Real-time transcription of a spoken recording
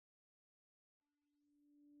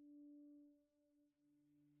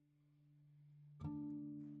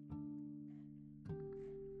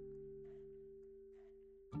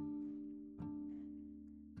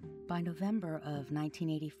By November of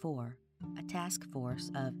 1984, a task force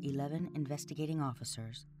of 11 investigating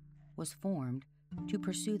officers was formed to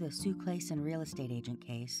pursue the Sue Clayson real estate agent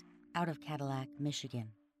case out of Cadillac, Michigan.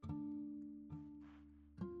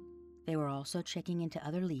 They were also checking into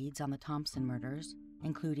other leads on the Thompson murders,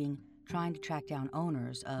 including trying to track down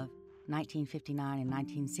owners of 1959 and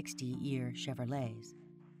 1960 year Chevrolets.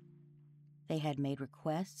 They had made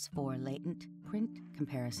requests for latent print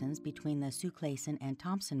comparisons between the Sue Clayson and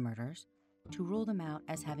Thompson murders to rule them out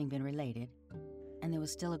as having been related, and there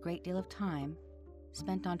was still a great deal of time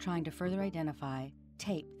spent on trying to further identify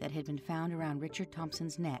tape that had been found around Richard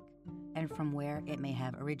Thompson's neck and from where it may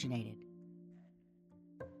have originated.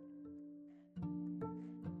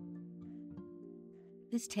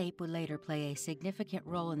 This tape would later play a significant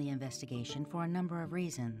role in the investigation for a number of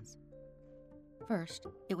reasons. First,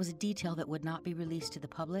 it was a detail that would not be released to the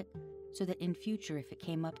public, so that in future, if it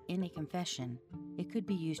came up in a confession, it could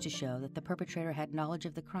be used to show that the perpetrator had knowledge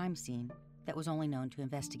of the crime scene that was only known to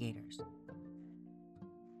investigators.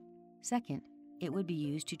 Second, it would be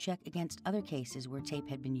used to check against other cases where tape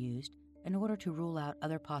had been used in order to rule out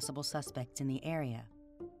other possible suspects in the area.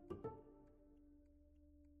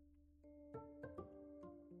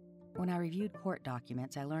 When I reviewed court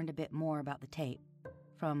documents, I learned a bit more about the tape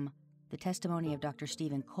from the testimony of Dr.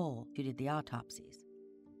 Stephen Cole, who did the autopsies.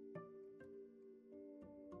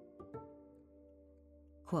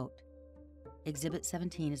 Quote, Exhibit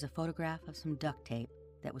 17 is a photograph of some duct tape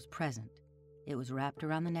that was present. It was wrapped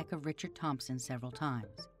around the neck of Richard Thompson several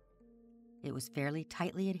times. It was fairly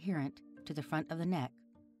tightly adherent to the front of the neck,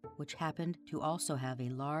 which happened to also have a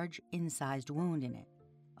large incised wound in it,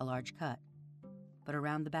 a large cut. But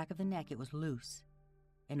around the back of the neck it was loose.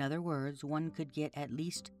 In other words, one could get at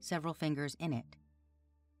least several fingers in it.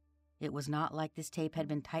 It was not like this tape had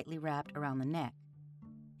been tightly wrapped around the neck.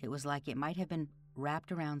 It was like it might have been wrapped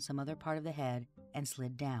around some other part of the head and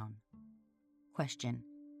slid down. Question: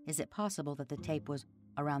 is it possible that the tape was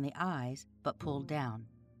around the eyes but pulled down?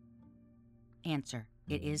 Answer: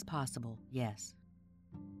 it is possible, yes.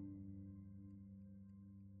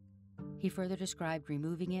 He further described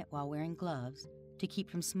removing it while wearing gloves to keep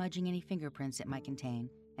from smudging any fingerprints it might contain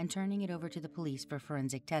and turning it over to the police for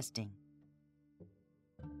forensic testing.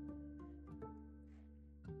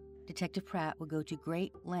 Detective Pratt would go to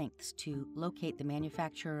great lengths to locate the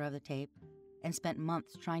manufacturer of the tape and spent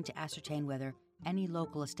months trying to ascertain whether any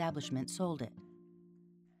local establishment sold it.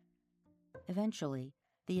 Eventually,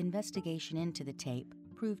 the investigation into the tape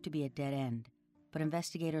proved to be a dead end, but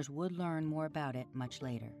investigators would learn more about it much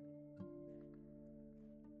later.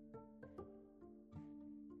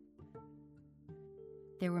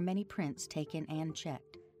 There were many prints taken and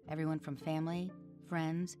checked, everyone from family,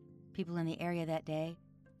 friends, people in the area that day,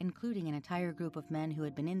 including an entire group of men who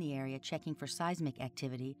had been in the area checking for seismic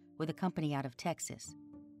activity with a company out of Texas,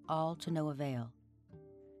 all to no avail.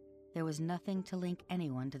 There was nothing to link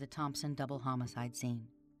anyone to the Thompson double homicide scene,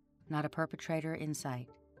 not a perpetrator in sight.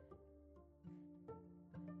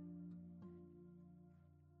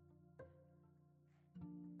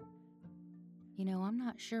 You know, I'm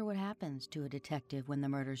not sure what happens to a detective when the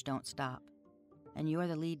murders don't stop, and you're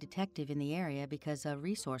the lead detective in the area because of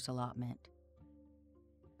resource allotment.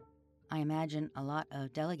 I imagine a lot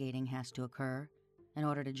of delegating has to occur in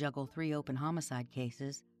order to juggle 3 open homicide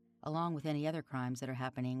cases, along with any other crimes that are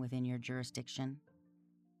happening within your jurisdiction.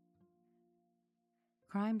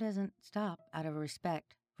 Crime doesn't stop out of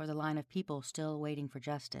respect for the line of people still waiting for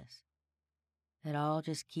justice. It all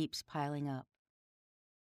just keeps piling up.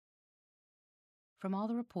 From all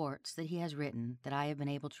the reports that he has written that I have been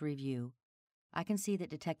able to review, I can see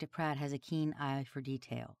that Detective Pratt has a keen eye for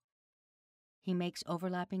detail. He makes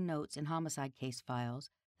overlapping notes in homicide case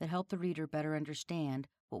files that help the reader better understand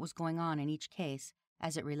what was going on in each case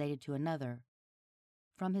as it related to another.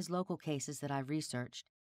 From his local cases that I've researched,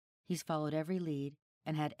 he's followed every lead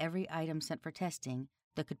and had every item sent for testing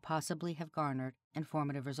that could possibly have garnered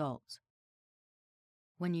informative results.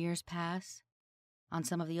 When years pass, on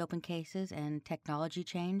some of the open cases and technology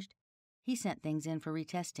changed, he sent things in for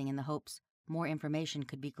retesting in the hopes more information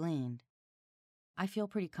could be gleaned. I feel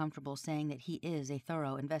pretty comfortable saying that he is a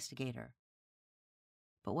thorough investigator.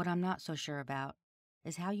 But what I'm not so sure about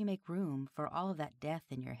is how you make room for all of that death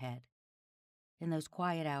in your head, in those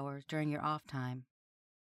quiet hours during your off time,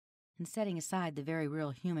 and setting aside the very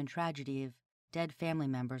real human tragedy of dead family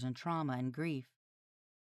members and trauma and grief,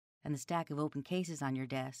 and the stack of open cases on your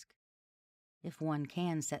desk. If one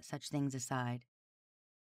can set such things aside,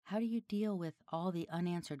 how do you deal with all the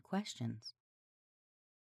unanswered questions?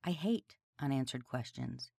 I hate unanswered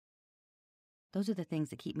questions. Those are the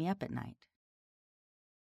things that keep me up at night.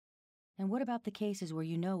 And what about the cases where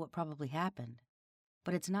you know what probably happened,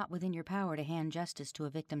 but it's not within your power to hand justice to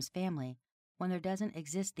a victim's family when there doesn't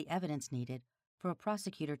exist the evidence needed for a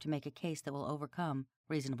prosecutor to make a case that will overcome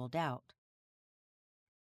reasonable doubt?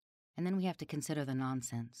 And then we have to consider the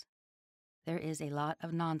nonsense. There is a lot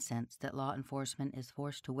of nonsense that law enforcement is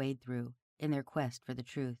forced to wade through in their quest for the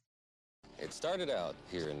truth. It started out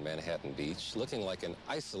here in Manhattan Beach looking like an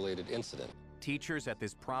isolated incident. Teachers at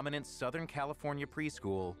this prominent Southern California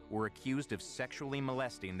preschool were accused of sexually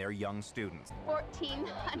molesting their young students.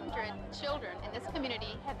 1,400 children in this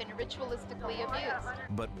community have been ritualistically abused.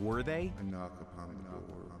 But were they?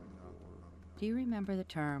 Do you remember the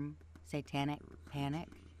term satanic panic?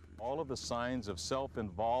 All of the signs of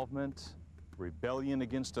self-involvement, rebellion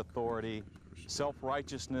against authority,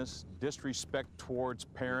 self-righteousness, disrespect towards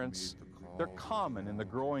parents, they're common in the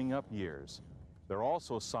growing up years. They're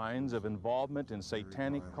also signs of involvement in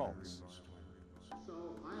satanic cults. So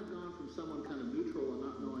I have gone from someone kind of neutral and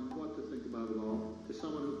not knowing what to think about it all to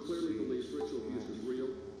someone who clearly believes ritual abuse is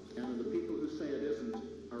real, and the people who say it isn't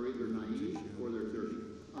are either naive or they're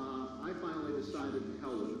dirty. I finally decided,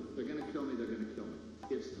 hell with it. They're going to kill me, they're going to kill me.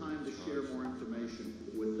 It's time to share more information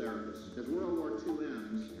with therapists. As World War II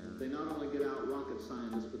ends, they not only get out rocket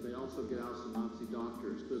scientists, but they also get out some Nazi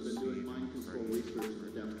doctors who have been doing mind control research in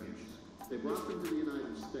the death camps. They brought them to the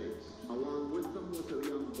United States. Along with them was a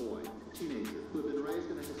young boy, a teenager, who had been raised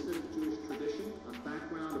in a Hasidic Jewish tradition, a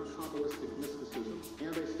background of Kabbalistic mysticism,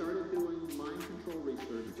 and they started doing mind control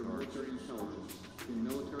research for military intelligence in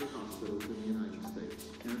military hospitals in the United States.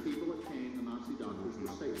 And the people that came, the Nazi doctors, were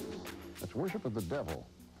Satanists. That's worship of the devil.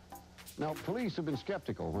 Now, police have been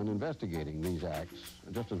skeptical when investigating these acts,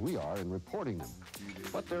 just as we are in reporting them.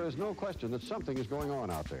 But there is no question that something is going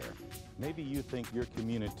on out there. Maybe you think your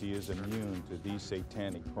community is immune to these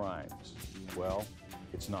satanic crimes. Well,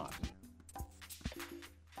 it's not.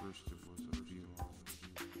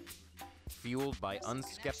 Fueled by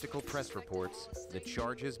unskeptical press reports, the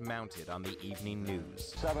charges mounted on the evening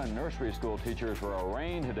news. 7 nursery school teachers were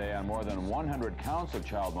arraigned today on more than 100 counts of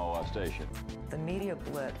child molestation. The media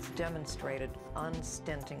blitz demonstrated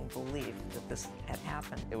unstinting belief that this had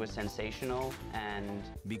happened. It was sensational and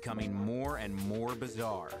becoming more and more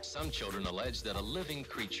bizarre. Some children allege that a living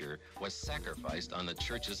creature was sacrificed on the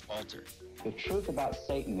church's altar. the truth about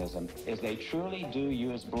Satanism is they truly do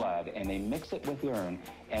use blood, and they mix it with urine,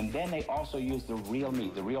 and then they also use the real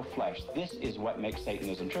meat, the real flesh. This is what makes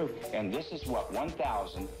Satanism true, and this is what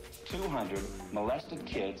 1,200 molested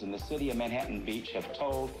kids in the city of Manhattan Beach have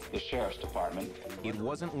told the Sheriff's Department. It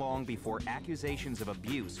wasn't long before accusations of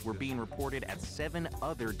abuse were being reported at 7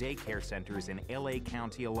 other daycare centers in LA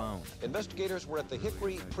County alone. Investigators were at the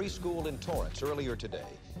Hickory Preschool in Torrance earlier today.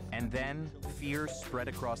 And then, fear spread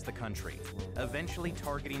across the country, eventually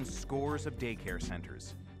targeting scores of daycare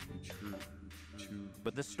centers.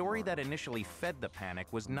 But the story that initially fed the panic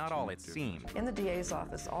was not all it seemed. In the DA's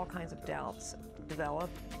office, all kinds of doubts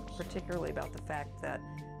developed, particularly about the fact that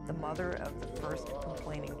the mother of the first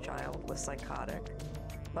complaining child was psychotic,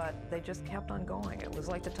 but they just kept on going. It was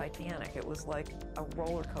like the Titanic. It was like a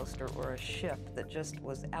roller coaster or a ship that just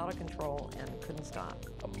was out of control and couldn't stop.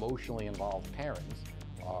 Emotionally involved parents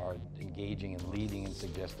are engaging in leading and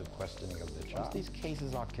suggestive questioning of the child. Once these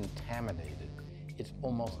cases are contaminated, it's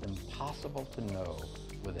almost impossible to know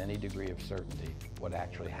with any degree of certainty what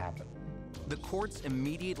actually happened. The courts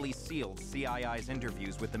immediately sealed CII's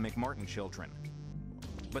interviews with the McMartin children.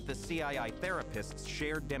 But the CII therapists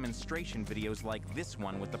shared demonstration videos like this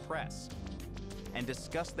one with the press and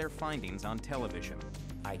discussed their findings on television.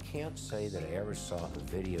 I can't say that I ever saw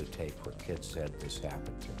a videotape where kids said this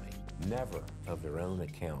happened to me. Never of their own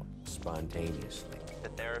account, spontaneously. The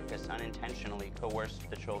therapists unintentionally coerced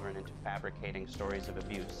the children into fabricating stories of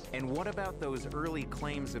abuse. And what about those early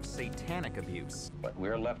claims of satanic abuse? What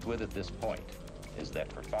we're left with at this point is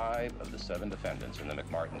that for 5 of the 7 defendants in the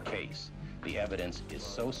McMartin case, the evidence is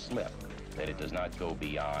so slim that it does not go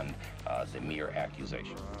beyond the mere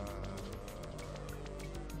accusation.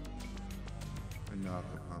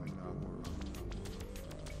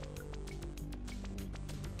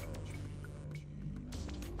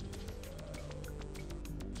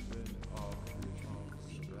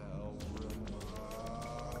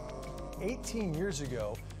 18 years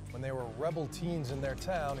ago, when they were rebel teens in their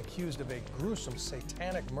town accused of a gruesome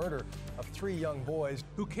satanic murder of 3 young boys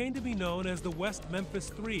who came to be known as the West Memphis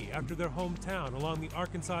 3 after their hometown along the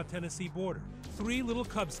Arkansas-Tennessee border. 3 little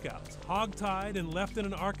Cub Scouts hog-tied and left in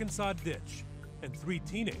an Arkansas ditch, and 3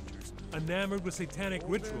 teenagers enamored with satanic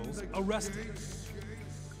rituals arrested.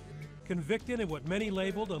 convicted in what many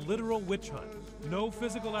labeled a literal witch hunt. No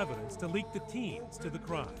physical evidence to link the teens to the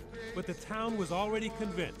crime. But the town was already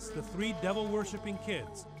convinced the 3 devil-worshipping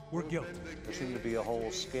kids were guilty. There seemed to be a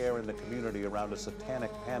whole scare in the community around a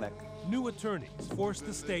satanic panic. New attorneys forced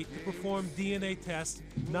the state to perform DNA tests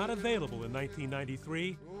not available in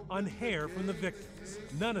 1993 on hair from the victims.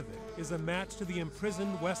 None of it is a match to the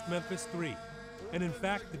imprisoned West Memphis 3. And in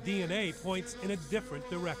fact, the DNA points in a different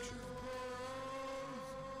direction.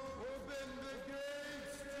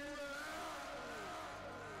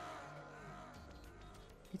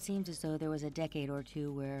 It seems as though there was a decade or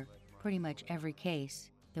two where pretty much every case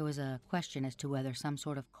there was a question as to whether some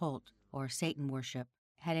sort of cult or Satan worship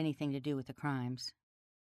had anything to do with the crimes.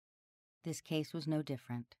 This case was no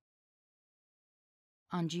different.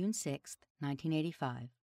 On June 6, 1985,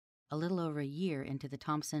 a little over a year into the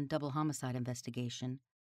Thompson double homicide investigation,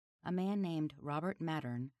 a man named Robert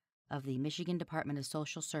Mattern of the Michigan Department of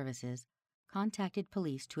Social Services contacted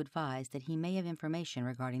police to advise that he may have information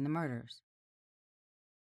regarding the murders.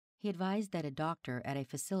 He advised that a doctor at a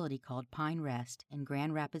facility called Pine Rest in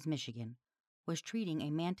Grand Rapids, Michigan, was treating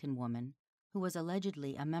a Manton woman who was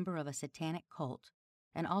allegedly a member of a satanic cult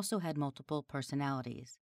and also had multiple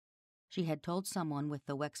personalities. She had told someone with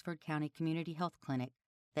the Wexford County Community Health Clinic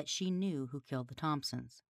that she knew who killed the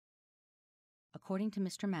Thompsons. According to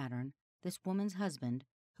Mr. Mattern, this woman's husband,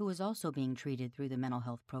 who was also being treated through the mental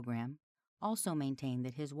health program, also maintained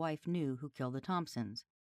that his wife knew who killed the Thompsons.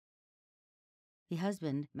 The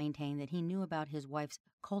husband maintained that he knew about his wife's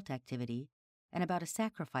cult activity and about a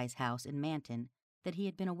sacrifice house in Manton that he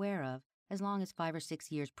had been aware of as long as 5 or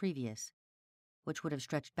 6 years previous, which would have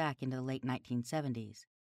stretched back into the late 1970s.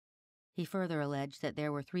 He further alleged that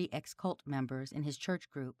there were 3 ex-cult members in his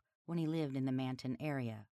church group when he lived in the Manton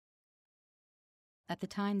area. At the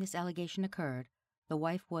time this allegation occurred, the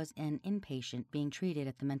wife was an inpatient being treated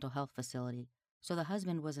at the mental health facility, so the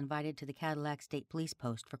husband was invited to the Cadillac State Police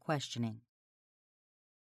Post for questioning.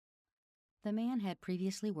 The man had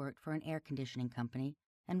previously worked for an air conditioning company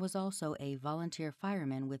and was also a volunteer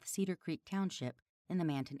fireman with Cedar Creek Township in the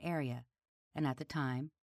Manton area, and at the time,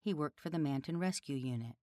 he worked for the Manton Rescue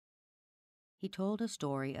Unit. He told a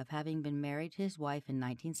story of having been married to his wife in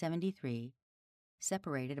 1973,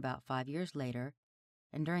 separated about 5 years later,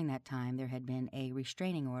 and during that time there had been a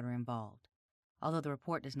restraining order involved, although the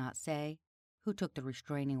report does not say who took the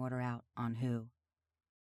restraining order out on who.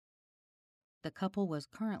 The couple was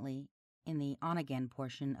currently in the on-again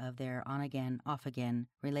portion of their on-again, off-again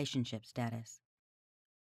relationship status.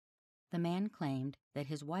 The man claimed that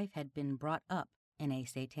his wife had been brought up in a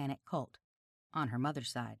satanic cult, on her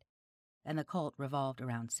mother's side, and the cult revolved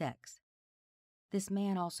around sex. This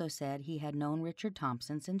man also said he had known Richard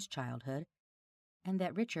Thompson since childhood, and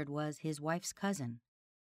that Richard was his wife's cousin,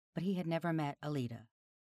 but he had never met Alida.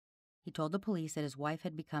 He told the police that his wife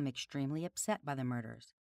had become extremely upset by the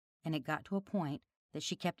murders, and it got to a point that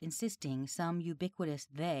she kept insisting some ubiquitous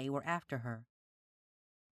they were after her.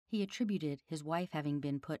 He attributed his wife having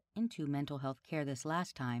been put into mental health care this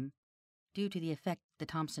last time due to the effect the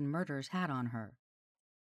Thompson murders had on her.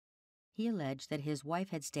 He alleged that his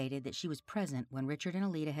wife had stated that she was present when Richard and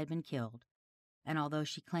Alida had been killed, and although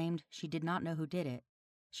she claimed she did not know who did it,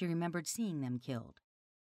 she remembered seeing them killed.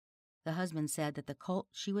 The husband said that the cult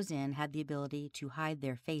she was in had the ability to hide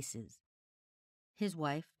their faces. His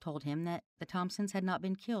wife told him that the Thompsons had not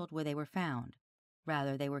been killed where they were found.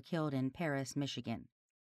 Rather, they were killed in Paris, Michigan.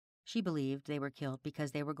 She believed they were killed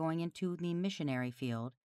because they were going into the missionary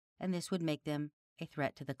field, and this would make them a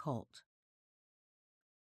threat to the cult.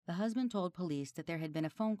 The husband told police that there had been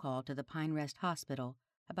a phone call to the Pine Rest Hospital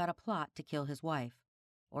about a plot to kill his wife,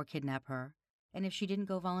 or kidnap her, and if she didn't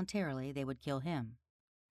go voluntarily, they would kill him.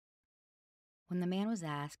 When the man was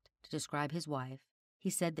asked to describe his wife, he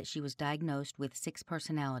said that she was diagnosed with 6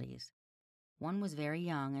 personalities. One was very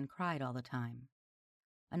young and cried all the time.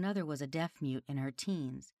 Another was a deaf-mute in her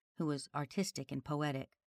teens who was artistic and poetic,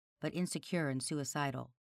 but insecure and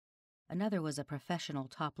suicidal. Another was a professional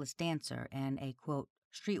topless dancer and a, quote,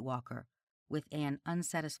 streetwalker with an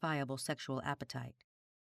unsatisfiable sexual appetite.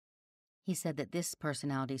 He said that this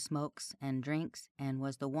personality smokes and drinks and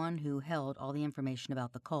was the one who held all the information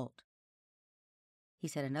about the cult. He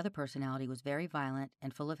said another personality was very violent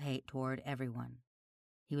and full of hate toward everyone.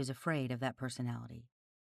 He was afraid of that personality.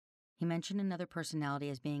 He mentioned another personality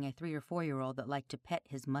as being a 3 or 4-year-old that liked to pet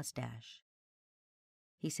his mustache.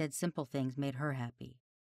 He said simple things made her happy.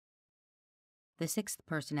 The 6th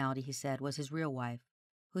personality, he said, was his real wife,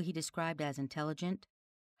 who he described as intelligent,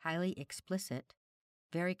 highly explicit,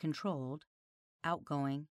 very controlled,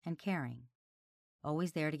 outgoing, and caring,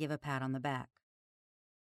 always there to give a pat on the back.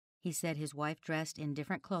 He said his wife dressed in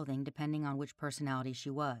different clothing depending on which personality she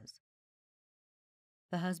was.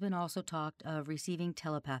 The husband also talked of receiving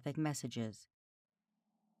telepathic messages.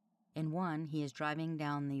 In one, he is driving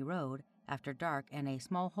down the road after dark and a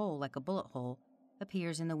small hole like a bullet hole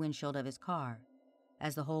appears in the windshield of his car.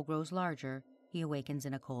 As the hole grows larger, he awakens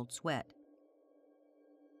in a cold sweat.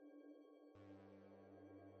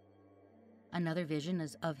 Another vision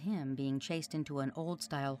is of him being chased into an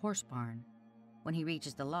old-style horse barn. When he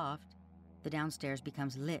reaches the loft, the downstairs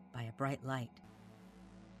becomes lit by a bright light.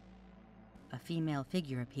 A female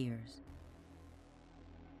figure appears.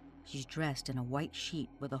 She's dressed in a white sheet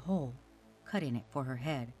with a hole cut in it for her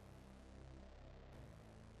head.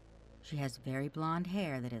 She has very blonde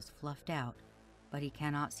hair that is fluffed out, but he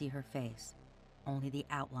cannot see her face, only the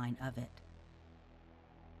outline of it.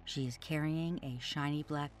 She is carrying a shiny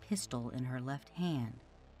black pistol in her left hand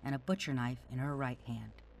and a butcher knife in her right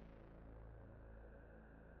hand.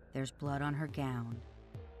 There's blood on her gown,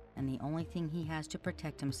 and the only thing he has to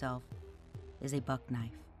protect himself is a buck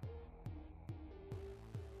knife.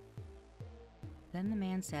 Then the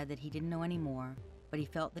man said that he didn't know any more, but he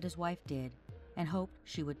felt that his wife did and hoped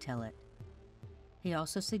she would tell it. He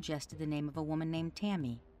also suggested the name of a woman named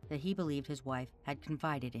Tammy that he believed his wife had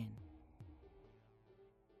confided in.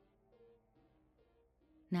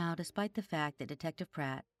 Now, despite the fact that Detective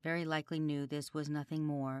Pratt very likely knew this was nothing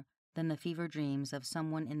more than the fever dreams of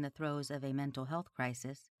someone in the throes of a mental health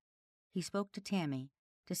crisis, he spoke to Tammy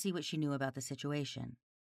to see what she knew about the situation.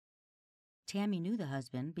 Tammy knew the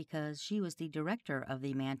husband because she was the director of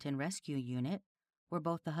the Manton Rescue Unit where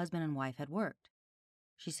both the husband and wife had worked.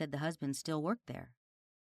 She said the husband still worked there.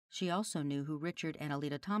 She also knew who Richard and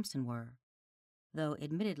Alita Thompson were, though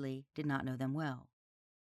admittedly did not know them well.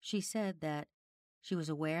 She said that she was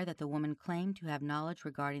aware that the woman claimed to have knowledge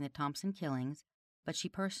regarding the Thompson killings, but she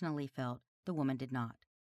personally felt the woman did not.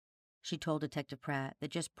 She told Detective Pratt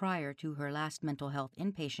that just prior to her last mental health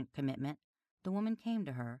inpatient commitment, the woman came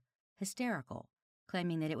to her, hysterical,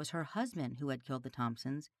 claiming that it was her husband who had killed the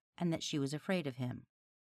Thompsons and that she was afraid of him.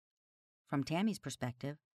 From Tammy's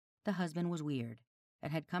perspective, the husband was weird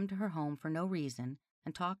and had come to her home for no reason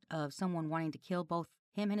and talked of someone wanting to kill both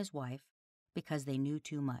him and his wife because they knew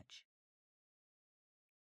too much.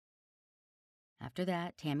 After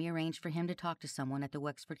that, Tammy arranged for him to talk to someone at the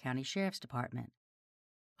Wexford County Sheriff's Department.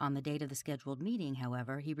 On the date of the scheduled meeting,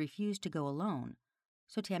 however, he refused to go alone,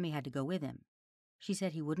 so Tammy had to go with him. She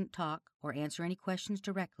said he wouldn't talk or answer any questions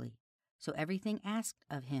directly, so everything asked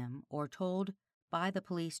of him or told by the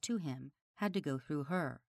police to him had to go through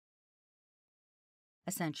her.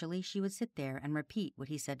 Essentially, she would sit there and repeat what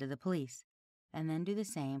he said to the police, and then do the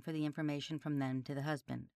same for the information from them to the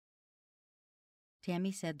husband.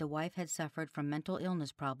 Tammy said the wife had suffered from mental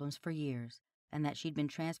illness problems for years, and that she'd been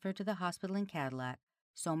transferred to the hospital in Cadillac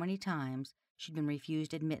so many times she'd been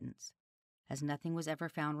refused admittance, as nothing was ever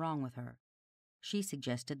found wrong with her. She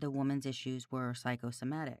suggested the woman's issues were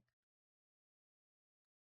psychosomatic.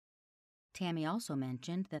 Tammy also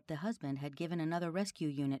mentioned that the husband had given another rescue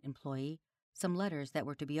unit employee some letters that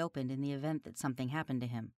were to be opened in the event that something happened to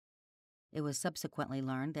him. It was subsequently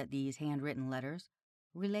learned that these handwritten letters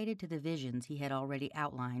related to the visions he had already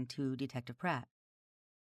outlined to Detective Pratt.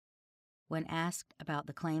 When asked about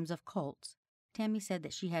the claims of cults, Tammy said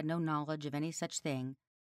that she had no knowledge of any such thing,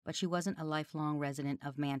 but she wasn't a lifelong resident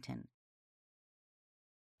of Manton.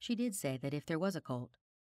 She did say that if there was a cult,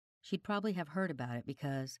 she'd probably have heard about it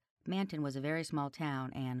because Manton was a very small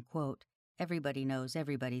town and, quote, everybody knows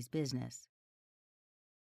everybody's business.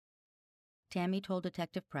 Tammy told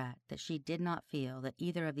Detective Pratt that she did not feel that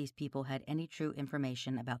either of these people had any true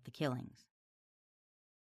information about the killings.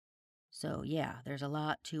 So, yeah, there's a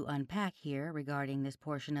lot to unpack here regarding this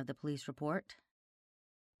portion of the police report.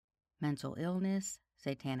 Mental illness,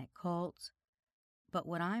 satanic cults. But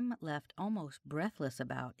what I'm left almost breathless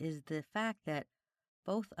about is the fact that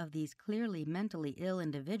both of these clearly mentally ill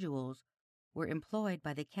individuals were employed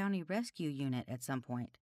by the county rescue unit at some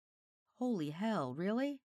point. Holy hell,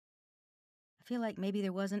 really? I feel like maybe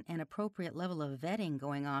there wasn't an appropriate level of vetting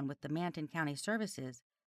going on with the Manton County services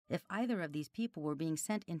if either of these people were being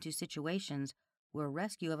sent into situations where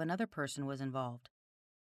rescue of another person was involved.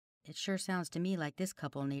 It sure sounds to me like this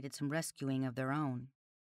couple needed some rescuing of their own.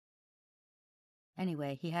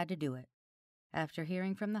 Anyway, he had to do it. After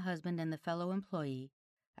hearing from the husband and the fellow employee,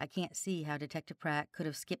 I can't see how Detective Pratt could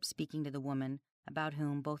have skipped speaking to the woman about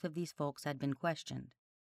whom both of these folks had been questioned.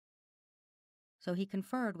 So he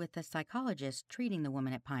conferred with the psychologist treating the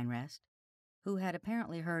woman at Pine Rest, who had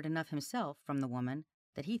apparently heard enough himself from the woman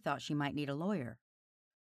that he thought she might need a lawyer.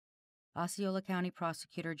 Osceola County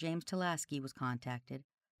Prosecutor James Talaski was contacted,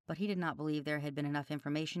 but he did not believe there had been enough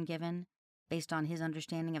information given, based on his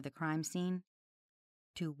understanding of the crime scene,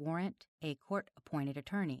 to warrant a court-appointed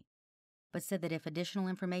attorney, but said that if additional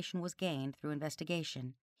information was gained through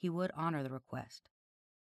investigation, he would honor the request.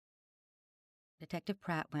 Detective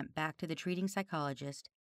Pratt went back to the treating psychologist,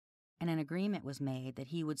 and an agreement was made that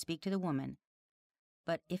he would speak to the woman,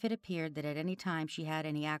 but if it appeared that at any time she had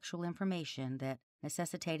any actual information that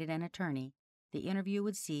necessitated an attorney, the interview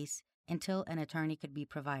would cease until an attorney could be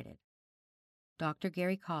provided. Dr.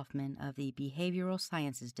 Gary Kaufman of the Behavioral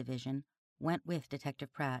Sciences Division went with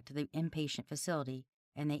Detective Pratt to the inpatient facility,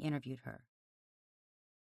 and they interviewed her.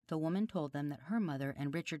 The woman told them that her mother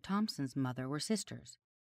and Richard Thompson's mother were sisters,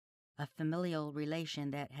 a familial relation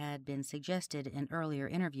that had been suggested in earlier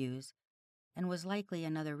interviews, and was likely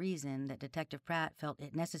another reason that Detective Pratt felt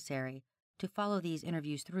it necessary to follow these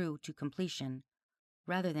interviews through to completion,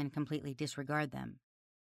 rather than completely disregard them.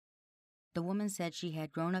 The woman said she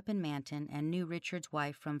had grown up in Manton and knew Richard's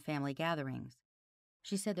wife from family gatherings.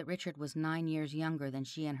 She said that Richard was 9 years younger than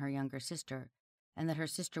she and her younger sister, and that her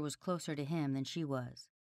sister was closer to him than she was.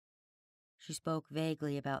 She spoke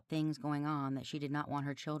vaguely about things going on that she did not want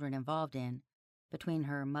her children involved in, between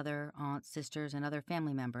her mother, aunts, sisters, and other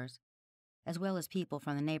family members, as well as people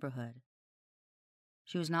from the neighborhood.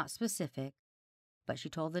 She was not specific, but she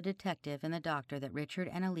told the detective and the doctor that Richard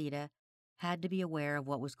and Alida had to be aware of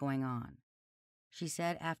what was going on. She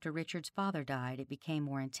said after Richard's father died, it became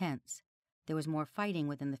more intense. There was more fighting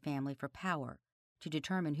within the family for power, to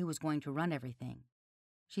determine who was going to run everything.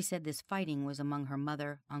 She said this fighting was among her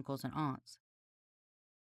mother, uncles, and aunts.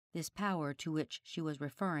 This power to which she was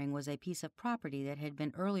referring was a piece of property that had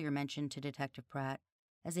been earlier mentioned to Detective Pratt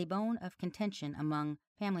as a bone of contention among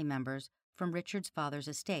family members from Richard's father's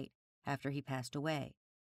estate after he passed away.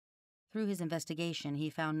 Through his investigation, he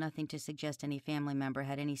found nothing to suggest any family member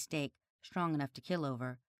had any stake strong enough to kill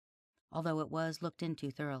over, although it was looked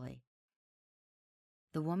into thoroughly.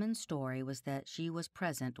 The woman's story was that she was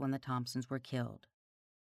present when the Thompsons were killed.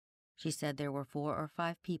 She said there were 4 or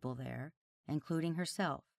 5 people there, including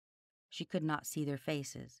herself. She could not see their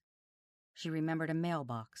faces. She remembered a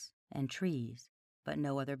mailbox and trees, but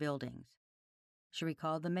no other buildings. She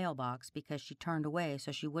recalled the mailbox because she turned away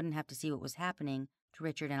so she wouldn't have to see what was happening to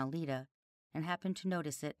Richard and Alida, and happened to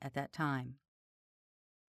notice it at that time.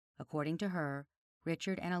 According to her,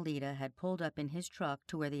 Richard and Alida had pulled up in his truck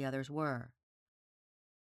to where the others were.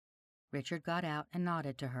 Richard got out and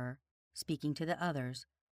nodded to her, speaking to the others,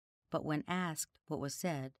 but when asked what was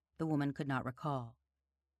said, the woman could not recall.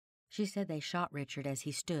 She said they shot Richard as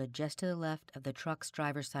he stood just to the left of the truck's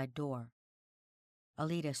driver's side door.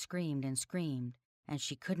 Alida screamed, and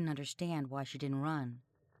she couldn't understand why she didn't run.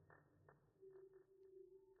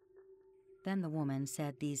 Then the woman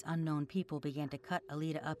said these unknown people began to cut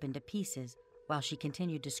Alida up into pieces while she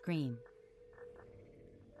continued to scream.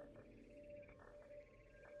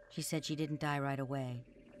 She said she didn't die right away.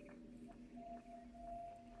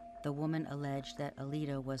 The woman alleged that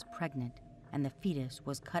Alida was pregnant and the fetus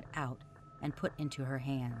was cut out and put into her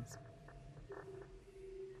hands.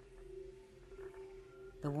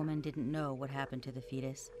 The woman didn't know what happened to the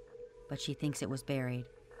fetus, but she thinks it was buried.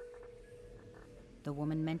 The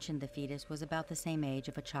woman mentioned the fetus was about the same age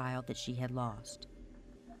of a child that she had lost.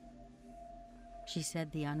 She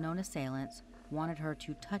said the unknown assailants wanted her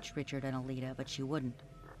to touch Richard and Alida, but she wouldn't.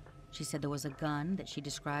 She said there was a gun that she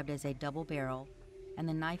described as a double barrel, and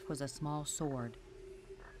the knife was a small sword.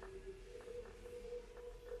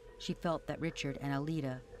 She felt that Richard and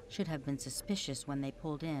Alida should have been suspicious when they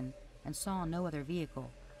pulled in and saw no other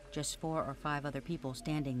vehicle, just 4 or 5 other people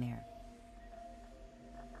standing there.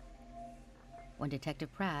 When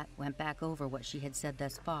Detective Pratt went back over what she had said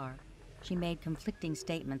thus far, she made conflicting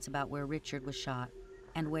statements about where Richard was shot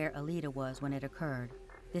and where Alida was when it occurred,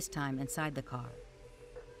 this time inside the car.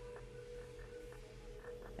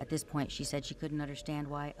 At this point, she said she couldn't understand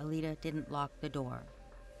why Alida didn't lock the door.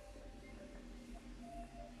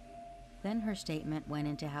 Then her statement went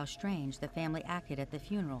into how strange the family acted at the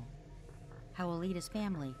funeral, how Alida's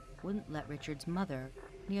family wouldn't let Richard's mother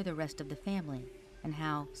near the rest of the family, and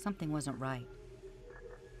how something wasn't right.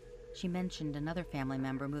 She mentioned another family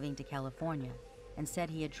member moving to California and said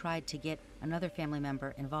he had tried to get another family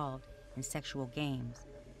member involved in sexual games,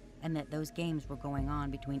 and that those games were going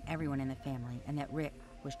on between everyone in the family, and that Rick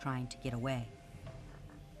was trying to get away.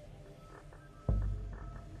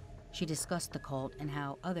 She discussed the cult and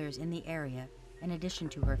how others in the area, in addition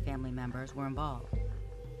to her family members, were involved.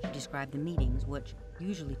 She described the meetings, which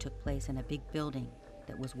usually took place in a big building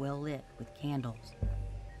that was well lit with candles,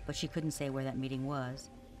 but she couldn't say where that meeting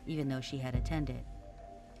was, even though she had attended.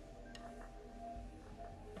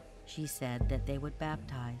 She said that they would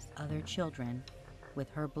baptize other children with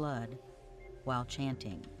her blood while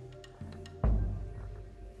chanting.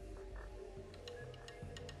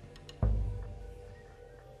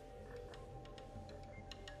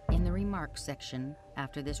 In the remarks section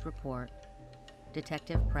after this report,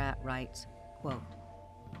 Detective Pratt writes, quote,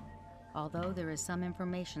 "Although there is some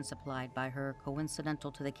information supplied by her coincidental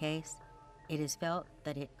to the case, it is felt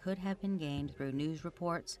that it could have been gained through news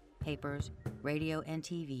reports, papers, radio and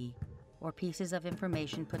TV, or pieces of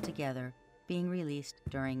information put together being released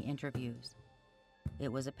during interviews. It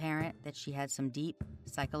was apparent that she had some deep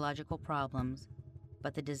psychological problems,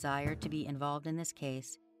 but the desire to be involved in this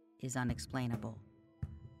case is unexplainable."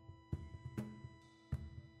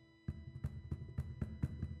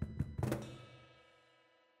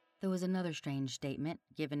 There was another strange statement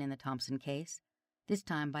given in the Thompson case, this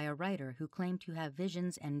time by a writer who claimed to have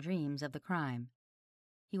visions and dreams of the crime.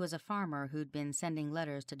 He was a farmer who'd been sending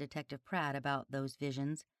letters to Detective Pratt about those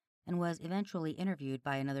visions and was eventually interviewed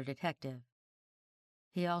by another detective.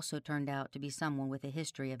 He also turned out to be someone with a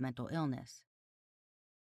history of mental illness.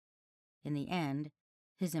 In the end,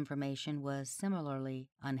 his information was similarly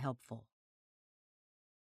unhelpful.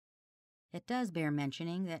 It does bear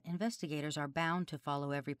mentioning that investigators are bound to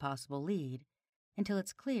follow every possible lead until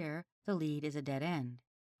it's clear the lead is a dead end,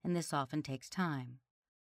 and this often takes time.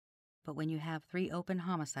 But when you have 3 open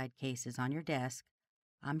homicide cases on your desk,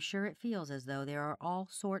 I'm sure it feels as though there are all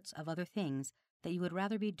sorts of other things that you would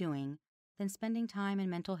rather be doing than spending time in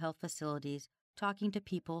mental health facilities talking to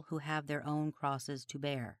people who have their own crosses to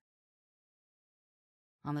bear.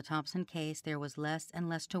 On the Thompson case, there was less and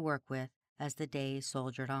less to work with as the days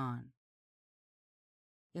soldiered on.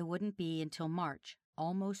 It wouldn't be until March,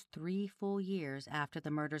 almost 3 full years after the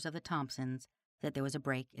murders of the Thompsons, that there was a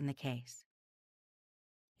break in the case.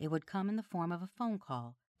 It would come in the form of a phone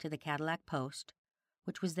call to the Cadillac Post,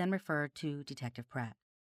 which was then referred to Detective Pratt.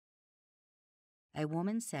 A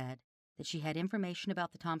woman said that she had information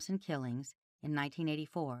about the Thompson killings in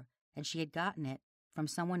 1984, and she had gotten it from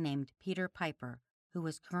someone named Peter Piper, who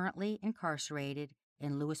was currently incarcerated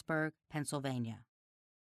in Lewisburg, Pennsylvania.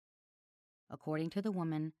 According to the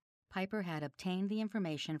woman, Piper had obtained the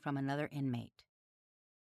information from another inmate.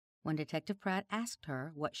 When Detective Pratt asked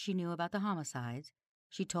her what she knew about the homicides,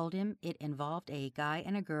 she told him it involved a guy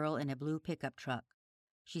and a girl in a blue pickup truck.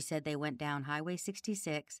 She said they went down Highway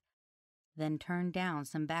 66, then turned down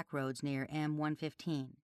some back roads near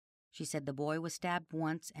M115. She said the boy was stabbed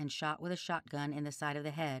once and shot with a shotgun in the side of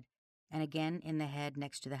the head, and again in the head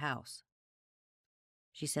next to the house.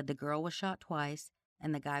 She said the girl was shot twice,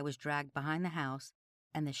 and the guy was dragged behind the house,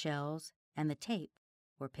 and the shells and the tape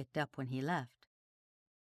were picked up when he left.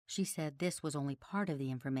 She said this was only part of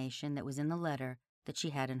the information that was in the letter that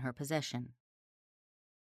she had in her possession.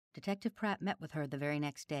 Detective Pratt met with her the very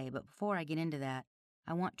next day, but before I get into that,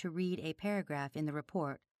 I want to read a paragraph in the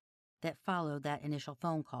report that followed that initial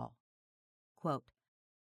phone call. Quote,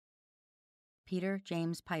 "Peter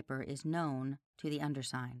James Piper is known to the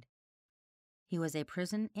undersigned. He was a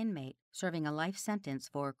prison inmate serving a life sentence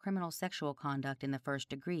for criminal sexual conduct in the first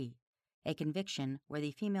degree, a conviction where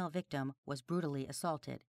the female victim was brutally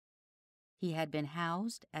assaulted. He had been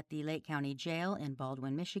housed at the Lake County Jail in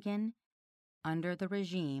Baldwin, Michigan, under the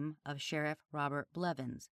regime of Sheriff Robert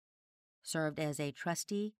Blevins, served as a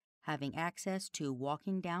trustee having access to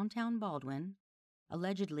walking downtown Baldwin,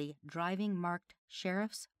 allegedly driving marked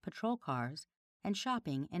sheriff's patrol cars, and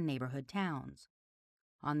shopping in neighborhood towns.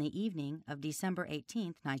 On the evening of December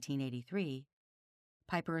 18, 1983,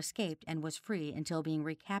 Piper escaped and was free until being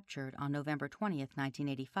recaptured on November 20,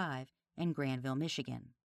 1985, in Granville,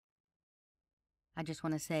 Michigan." I just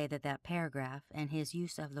want to say that that paragraph and his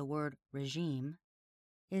use of the word regime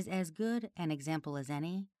is as good an example as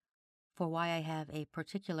any for why I have a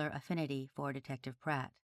particular affinity for Detective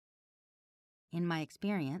Pratt. In my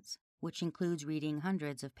experience, which includes reading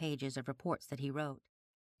hundreds of pages of reports that he wrote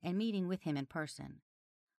and meeting with him in person,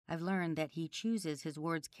 I've learned that he chooses his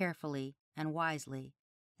words carefully and wisely,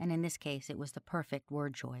 and in this case it was the perfect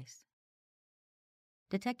word choice.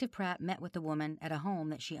 Detective Pratt met with the woman at a home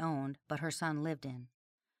that she owned but her son lived in.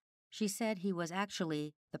 She said he was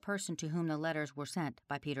actually the person to whom the letters were sent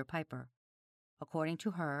by Peter Piper. According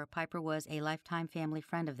to her, Piper was a lifetime family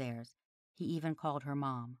friend of theirs. He even called her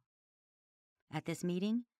mom. At this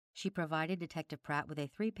meeting, she provided Detective Pratt with a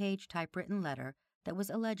 3-page typewritten letter that was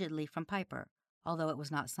allegedly from Piper, although it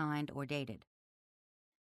was not signed or dated.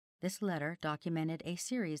 This letter documented a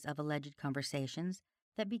series of alleged conversations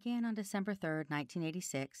that began on December 3,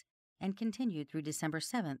 1986, and continued through December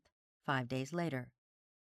 7th, 5 days later.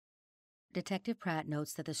 Detective Pratt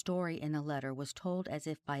notes that the story in the letter was told as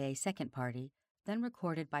if by a second party then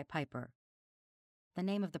recorded by Piper. The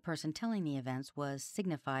name of the person telling the events was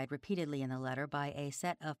signified repeatedly in the letter by a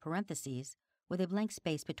set of parentheses with a blank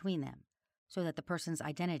space between them, so that the person's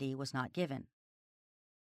identity was not given.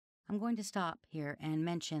 I'm going to stop here and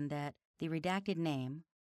mention that the redacted name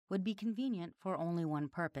would be convenient for only one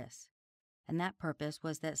purpose, and that purpose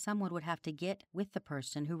was that someone would have to get with the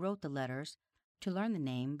person who wrote the letters to learn the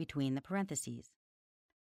name between the parentheses.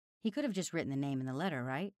 He could have just written the name in the letter,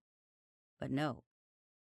 right? But no.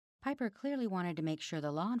 Piper clearly wanted to make sure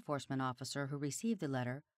the law enforcement officer who received the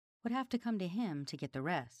letter would have to come to him to get the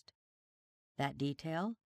rest. That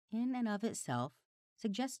detail, in and of itself,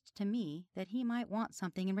 suggests to me that he might want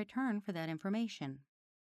something in return for that information.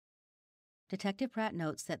 Detective Pratt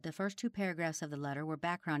notes that the first two paragraphs of the letter were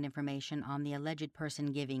background information on the alleged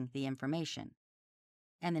person giving the information,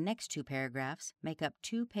 and the next two paragraphs make up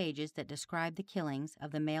 2 pages that describe the killings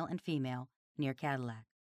of the male and female near Cadillac.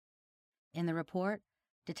 In the report,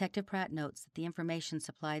 Detective Pratt notes that the information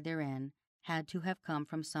supplied therein had to have come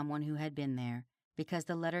from someone who had been there, because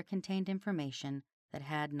the letter contained information that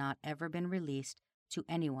had not ever been released to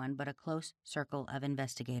anyone but a close circle of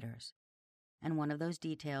investigators, and one of those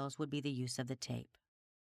details would be the use of the tape.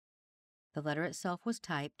 The letter itself was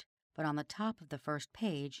typed, but on the top of the first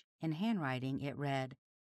page, in handwriting, it read,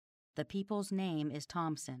 "The people's name is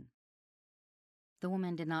Thompson." The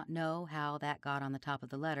woman did not know how that got on the top of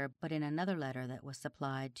the letter, but in another letter that was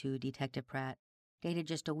supplied to Detective Pratt, dated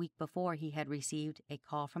just a week before he had received a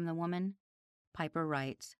call from the woman, Piper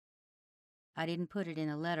writes, "I didn't put it in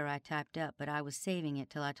a letter I typed up, but I was saving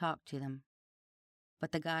it till I talked to them.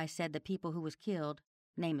 But the guy said the people who was killed,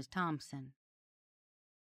 name is Thompson."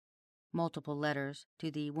 Multiple letters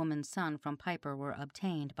to the woman's son from Piper were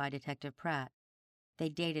obtained by Detective Pratt. They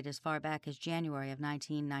dated as far back as January of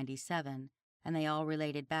 1997, and they all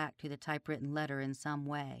related back to the typewritten letter in some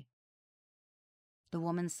way. The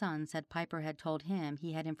woman's son said Piper had told him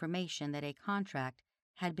he had information that a contract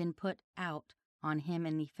had been put out on him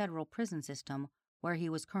in the federal prison system where he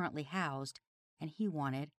was currently housed, and he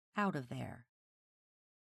wanted out of there.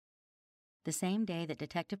 The same day that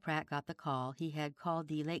Detective Pratt got the call, he had called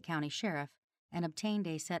the Lake County Sheriff and obtained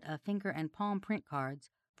a set of finger and palm print cards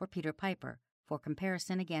for Peter Piper for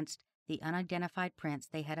comparison against the unidentified prints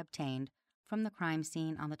they had obtained from the crime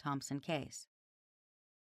scene on the Thompson case.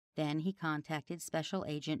 Then he contacted Special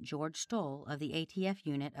Agent George Stoll of the ATF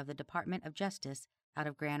unit of the Department of Justice out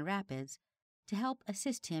of Grand Rapids to help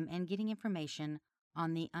assist him in getting information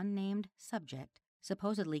on the unnamed subject,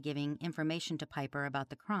 supposedly giving information to Piper about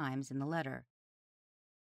the crimes in the letter.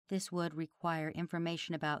 This would require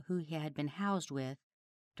information about who he had been housed with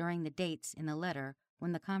during the dates in the letter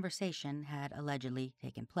when the conversation had allegedly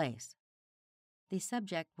taken place. The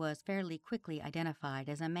subject was fairly quickly identified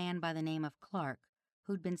as a man by the name of Clark,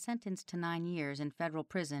 who'd been sentenced to 9 years in federal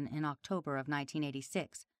prison in October of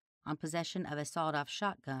 1986 on possession of a sawed-off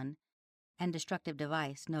shotgun and destructive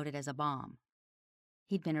device noted as a bomb.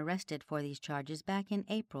 He'd been arrested for these charges back in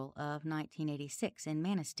April of 1986 in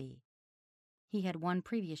Manistee. He had one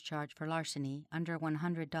previous charge for larceny under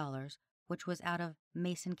 $100, which was out of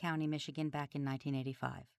Mason County, Michigan back in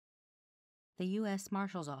 1985. The U.S.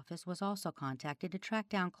 Marshal's Office was also contacted to track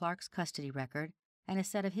down Clark's custody record and a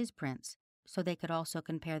set of his prints, so they could also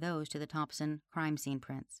compare those to the Thompson crime scene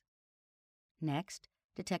prints. Next,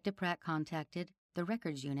 Detective Pratt contacted the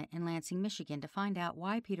Records Unit in Lansing, Michigan to find out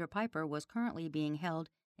why Peter Piper was currently being held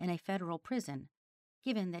in a federal prison,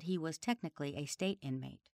 given that he was technically a state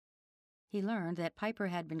inmate. He learned that Piper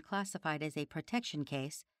had been classified as a protection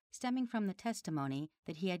case stemming from the testimony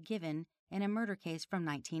that he had given in a murder case from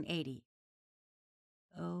 1980.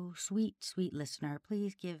 Oh, sweet, sweet listener,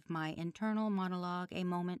 please give my internal monologue a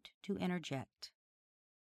moment to interject.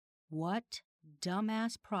 What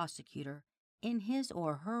dumbass prosecutor, in his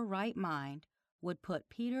or her right mind, would put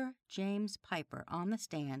Peter James Piper on the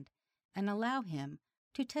stand and allow him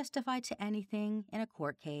to testify to anything in a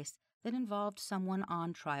court case that involved someone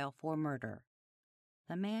on trial for murder?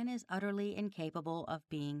 The man is utterly incapable of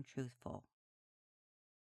being truthful.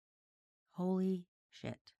 Holy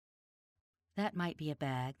shit. That might be a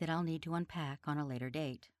bag that I'll need to unpack on a later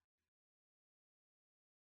date.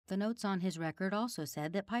 The notes on his record also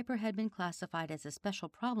said that Piper had been classified as a special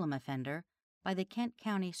problem offender by the Kent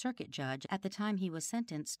County Circuit Judge at the time he was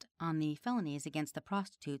sentenced on the felonies against the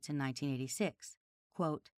prostitutes in 1986.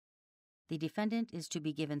 Quote, "The defendant is to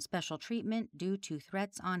be given special treatment due to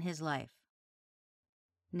threats on his life."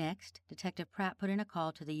 Next, Detective Pratt put in a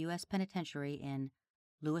call to the U.S. Penitentiary in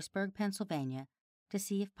Lewisburg, Pennsylvania, to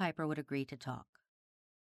see if Piper would agree to talk.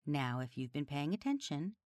 Now, if you've been paying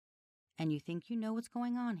attention, and you think you know what's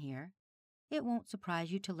going on here, it won't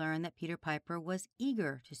surprise you to learn that Peter Piper was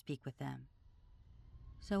eager to speak with them.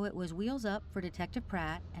 So it was wheels up for Detective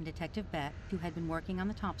Pratt and Detective Beck, who had been working on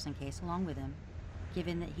the Thompson case along with him,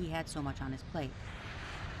 given that he had so much on his plate.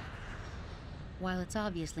 While it's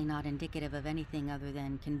obviously not indicative of anything other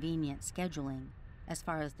than convenient scheduling, as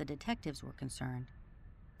far as the detectives were concerned,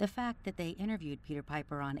 the fact that they interviewed Peter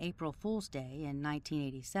Piper on April Fool's Day in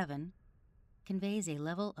 1987 conveys a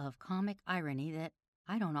level of comic irony that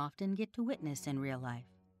I don't often get to witness in real life.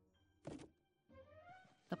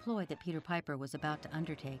 The ploy that Peter Piper was about to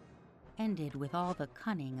undertake ended with all the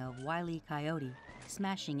cunning of Wile E. Coyote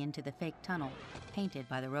smashing into the fake tunnel painted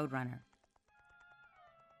by the Roadrunner.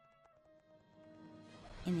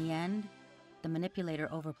 In the end, the manipulator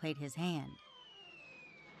overplayed his hand.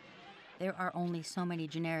 There are only so many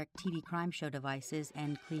generic TV crime show devices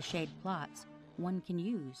and cliched plots one can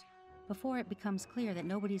use before it becomes clear that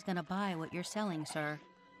nobody's going to buy what you're selling, sir.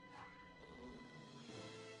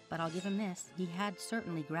 But I'll give him this, he had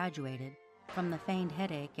certainly graduated from the feigned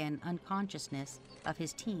headache and unconsciousness of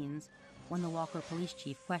his teens when the Walker police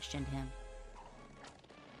chief questioned him.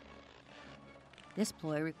 This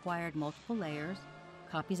ploy required multiple layers,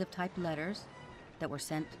 copies of typed letters that were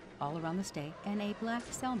sent all around the state, and a black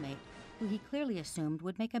cellmate who he clearly assumed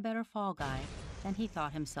would make a better fall guy than he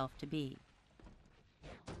thought himself to be.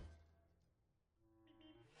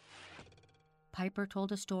 Piper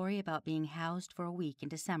told a story about being housed for a week in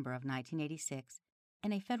December of 1986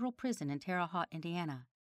 in a federal prison in Terre Haute, Indiana.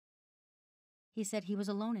 He said he was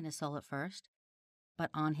alone in his cell at first, but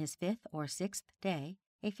on his 5th or 6th day,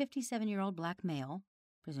 a 57-year-old black male,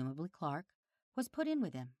 presumably Clark, was put in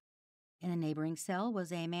with him. In the neighboring cell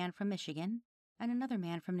was a man from Michigan and another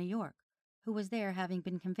man from New York, who was there having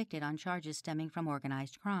been convicted on charges stemming from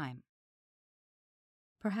organized crime.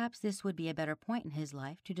 Perhaps this would be a better point in his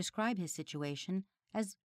life to describe his situation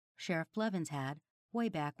as Sheriff Blevins had way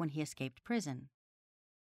back when he escaped prison.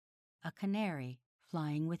 A canary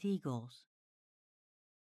flying with eagles.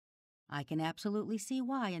 I can absolutely see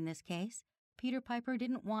why, in this case, Peter Piper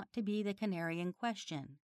didn't want to be the canary in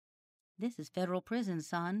question. This is federal prison,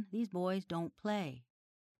 son. These boys don't play.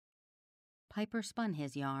 Piper spun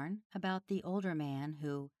his yarn about the older man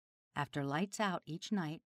who, after lights out each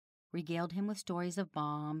night, regaled him with stories of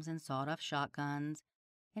bombs and sawed-off shotguns,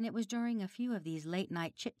 and it was during a few of these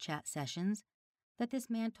late-night chit-chat sessions that this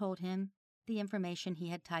man told him the information he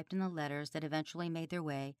had typed in the letters that eventually made their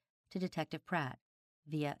way to Detective Pratt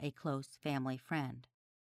via a close family friend.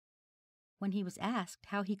 When he was asked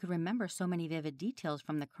how he could remember so many vivid details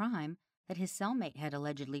from the crime that his cellmate had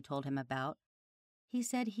allegedly told him about, he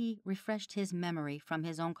said he refreshed his memory from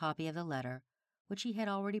his own copy of the letter, which he had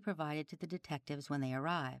already provided to the detectives when they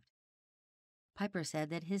arrived. Piper said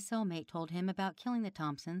that his cellmate told him about killing the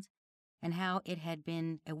Thompsons and how it had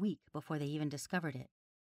been a week before they even discovered it.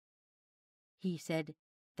 He said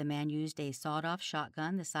the man used a sawed-off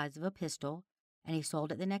shotgun the size of a pistol, and he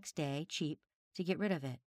sold it the next day, cheap, to get rid of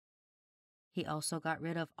it. He also got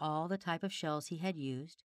rid of all the type of shells he had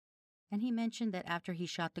used, and he mentioned that after he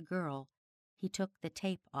shot the girl, he took the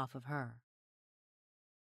tape off of her.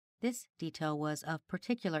 This detail was of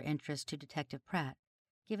particular interest to Detective Pratt,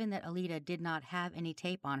 given that Alita did not have any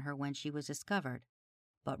tape on her when she was discovered,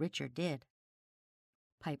 but Richard did.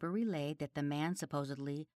 Piper relayed that the man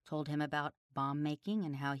supposedly told him about bomb making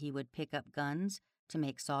and how he would pick up guns to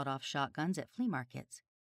make sawed-off shotguns at flea markets.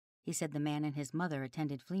 He said the man and his mother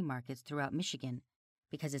attended flea markets throughout Michigan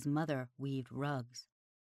because his mother weaved rugs.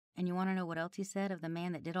 And you want to know what else he said of the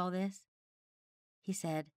man that did all this? He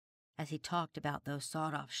said, as he talked about those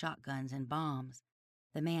sawed-off shotguns and bombs,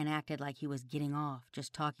 the man acted like he was getting off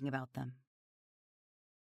just talking about them.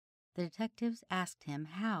 The detectives asked him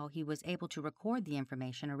how he was able to record the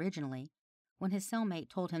information originally when his cellmate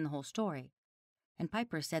told him the whole story, and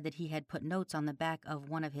Piper said that he had put notes on the back of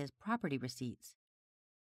one of his property receipts.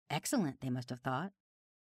 Excellent, they must have thought.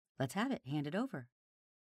 Let's have it, hand it over.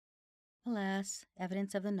 Alas,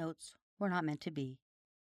 evidence of the notes were not meant to be.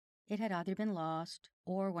 It had either been lost,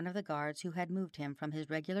 or one of the guards who had moved him from his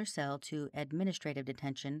regular cell to administrative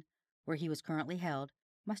detention, where he was currently held,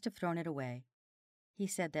 must have thrown it away. He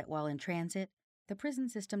said that while in transit, the prison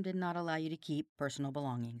system did not allow you to keep personal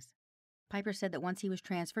belongings. Piper said that once he was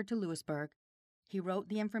transferred to Lewisburg, he wrote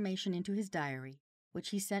the information into his diary, which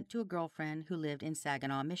he sent to a girlfriend who lived in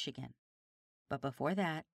Saginaw, Michigan. But before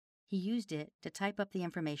that, he used it to type up the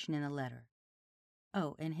information in a letter.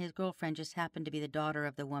 Oh, and his girlfriend just happened to be the daughter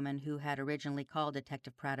of the woman who had originally called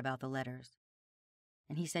Detective Pratt about the letters.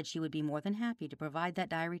 And he said she would be more than happy to provide that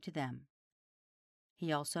diary to them.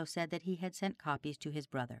 He also said that he had sent copies to his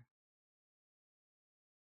brother.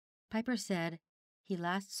 Piper said He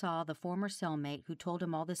last saw the former cellmate who told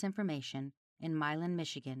him all this information in Milan,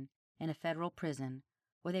 Michigan, in a federal prison,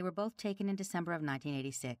 where they were both taken in December of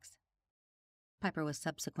 1986. Piper was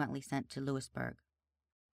subsequently sent to Lewisburg.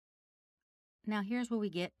 Now here's where we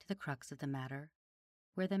get to the crux of the matter,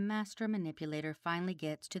 where the master manipulator finally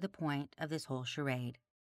gets to the point of this whole charade.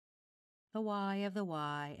 The why of the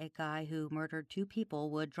why a guy who murdered 2 people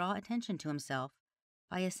would draw attention to himself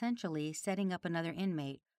by essentially setting up another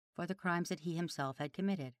inmate for the crimes that he himself had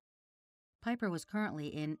committed. Piper was currently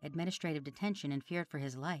in administrative detention and feared for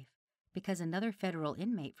his life because another federal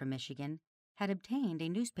inmate from Michigan had obtained a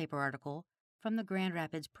newspaper article from the Grand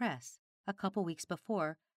Rapids Press a couple weeks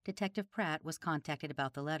before Detective Pratt was contacted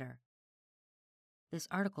about the letter. This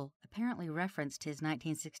article apparently referenced his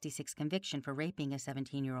 1966 conviction for raping a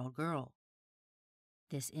 17-year-old girl.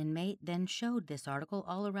 This inmate then showed this article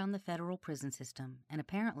all around the federal prison system, and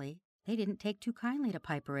apparently they didn't take too kindly to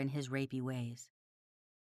Piper and his rapey ways.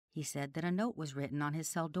 He said that a note was written on his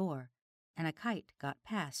cell door, and a kite got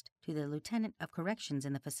passed to the lieutenant of corrections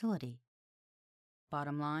in the facility.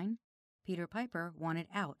 Bottom line, Peter Piper wanted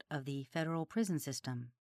out of the federal prison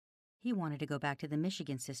system. He wanted to go back to the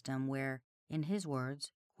Michigan system where, in his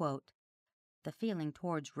words, quote, "the feeling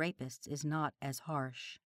towards rapists is not as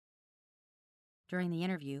harsh." During the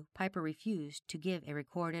interview, Piper refused to give a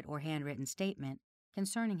recorded or handwritten statement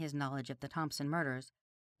concerning his knowledge of the Thompson murders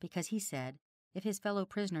because he said if his fellow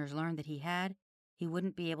prisoners learned that he had, he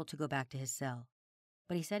wouldn't be able to go back to his cell.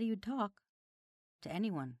 But he said he would talk to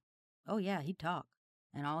anyone. Oh yeah, he'd talk.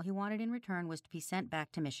 And all he wanted in return was to be sent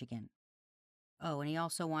back to Michigan. Oh, and he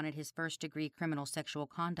also wanted his first-degree criminal sexual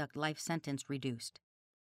conduct life sentence reduced.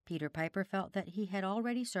 Peter Piper felt that he had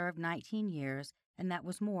already served 19 years, and that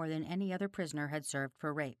was more than any other prisoner had served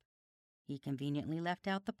for rape. He conveniently left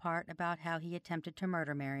out the part about how he attempted to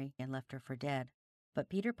murder Mary and left her for dead. But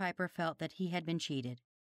Peter Piper felt that he had been cheated.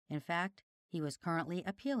 In fact, he was currently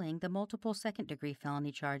appealing the multiple second-degree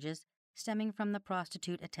felony charges stemming from the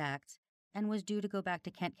prostitute attacks and was due to go back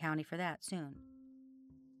to Kent County for that soon.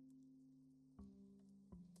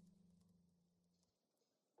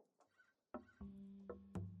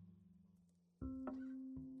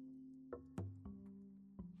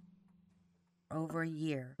 Over a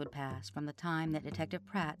year would pass from the time that Detective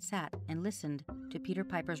Pratt sat and listened to Peter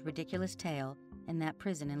Piper's ridiculous tale in that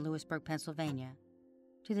prison in Lewisburg, Pennsylvania,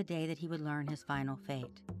 to the day that he would learn his final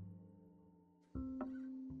fate.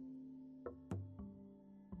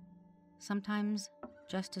 Sometimes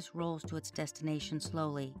justice rolls to its destination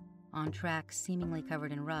slowly, on tracks seemingly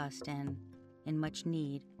covered in rust and in much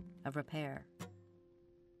need of repair.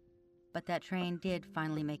 But that train did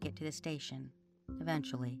finally make it to the station,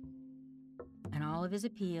 eventually. And all of his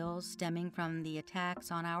appeals stemming from the attacks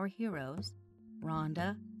on our heroes,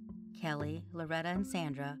 Rhonda, Kelly, Loretta, and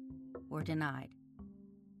Sandra, were denied.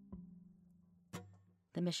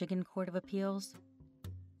 The Michigan Court of Appeals,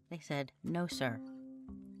 they said, "No, sir.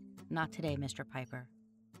 Not today, Mr. Piper.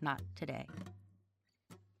 Not today."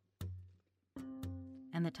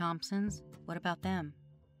 And the Thompsons, what about them?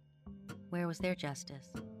 Where was their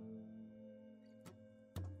justice?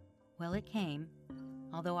 Well, it came,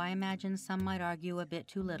 although I imagine some might argue a bit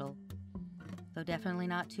too little, though definitely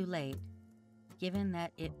not too late, given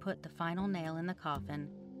that it put the final nail in the coffin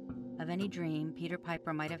of any dream Peter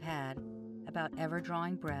Piper might have had about ever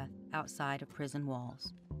drawing breath outside of prison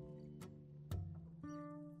walls.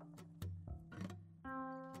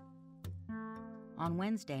 On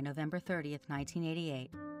Wednesday, November 30th,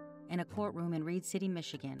 1988, in a courtroom in Reed City,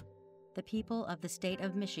 Michigan, the people of the state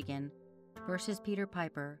of Michigan versus Peter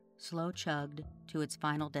Piper slow chugged to its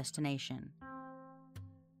final destination.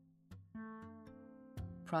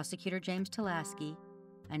 Prosecutor James Talaski,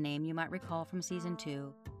 a name you might recall from Season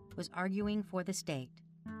 2, was arguing for the state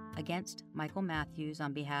against Michael Matthews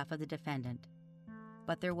on behalf of the defendant.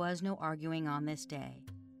 But there was no arguing on this day.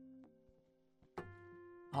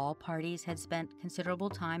 All parties had spent considerable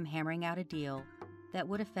time hammering out a deal that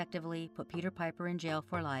would effectively put Peter Piper in jail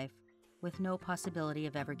for life with no possibility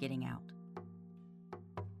of ever getting out.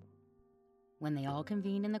 When they all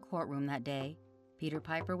convened in the courtroom that day, Peter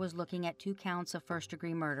Piper was looking at 2 counts of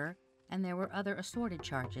first-degree murder, and there were other assorted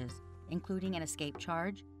charges, including an escape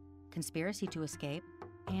charge, conspiracy to escape,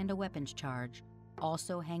 and a weapons charge,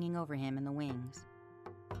 also hanging over him in the wings.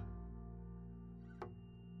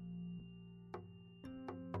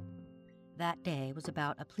 That day was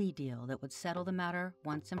about a plea deal that would settle the matter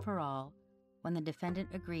once and for all when the defendant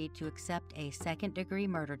agreed to accept a second-degree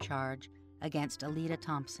murder charge against Alida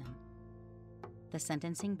Thompson. The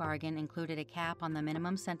sentencing bargain included a cap on the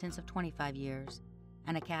minimum sentence of 25 years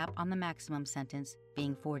and a cap on the maximum sentence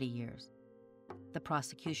being 40 years. The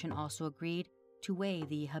prosecution also agreed to waive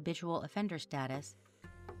the habitual offender status,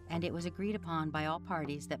 and it was agreed upon by all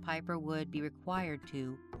parties that Piper would be required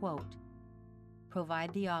to, quote,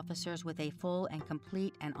 provide the officers with a full and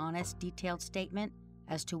complete and honest detailed statement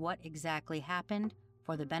as to what exactly happened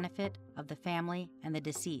for the benefit of the family and the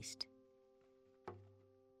deceased.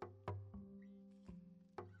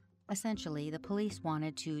 Essentially, the police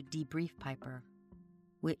wanted to debrief Piper,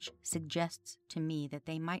 which suggests to me that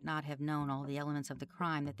they might not have known all the elements of the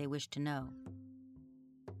crime that they wished to know.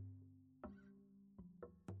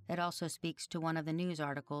 It also speaks to one of the news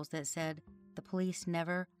articles that said the police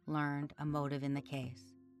never learned a motive in the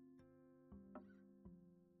case.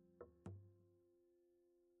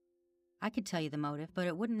 I could tell you the motive, but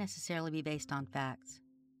it wouldn't necessarily be based on facts.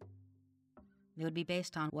 It would be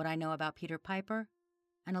based on what I know about Peter Piper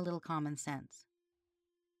and a little common sense.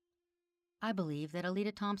 I believe that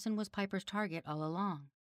Alita Thompson was Piper's target all along.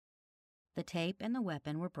 The tape and the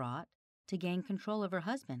weapon were brought to gain control of her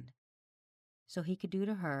husband, so he could do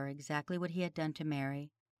to her exactly what he had done to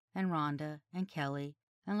Mary and Rhonda and Kelly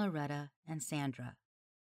and Loretta and Sandra.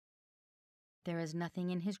 There is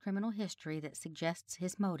nothing in his criminal history that suggests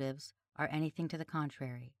his motives are anything to the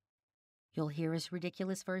contrary. You'll hear his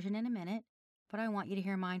ridiculous version in a minute, but I want you to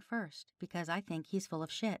hear mine first, because I think he's full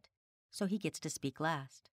of shit, so he gets to speak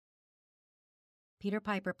last. Peter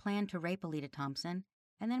Piper planned to rape Alita Thompson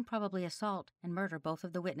and then probably assault and murder both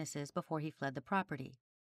of the witnesses before he fled the property.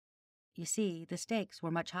 You see, the stakes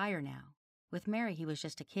were much higher now. With Mary, he was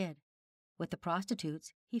just a kid. With the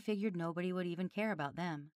prostitutes, he figured nobody would even care about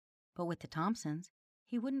them. But with the Thompsons,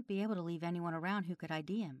 he wouldn't be able to leave anyone around who could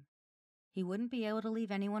ID him. He wouldn't be able to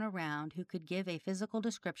leave anyone around who could give a physical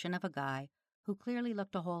description of a guy who clearly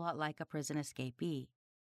looked a whole lot like a prison escapee.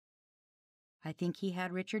 I think he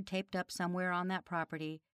had Richard taped up somewhere on that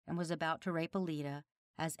property and was about to rape Alita,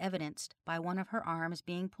 as evidenced by one of her arms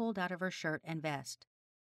being pulled out of her shirt and vest.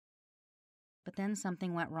 But then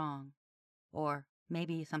something went wrong. Or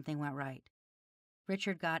maybe something went right.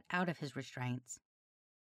 Richard got out of his restraints.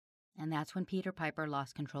 And that's when Peter Piper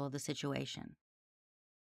lost control of the situation.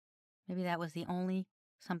 Maybe that was the only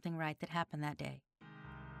something right that happened that day.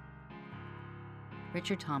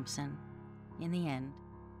 Richard Thompson, in the end,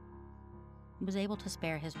 was able to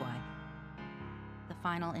spare his wife the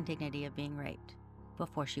final indignity of being raped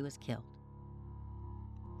before she was killed.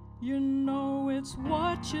 You know it's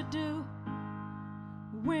what you do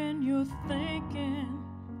when you're thinking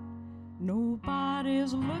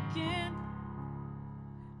nobody's looking,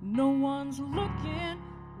 no one's looking.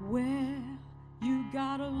 Well, you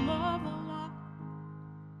gotta love a lot,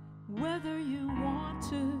 whether you want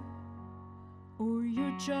to or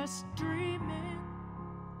you're just dreaming.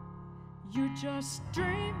 You're just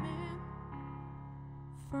dreaming.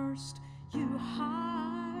 First you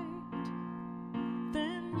hide,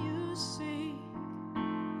 then you seek.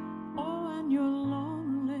 Oh, and you're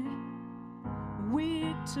lonely,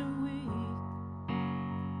 week to week.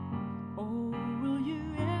 Oh, will you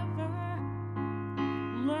ever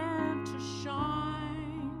learn to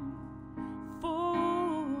shine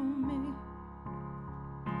for me?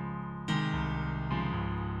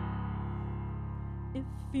 If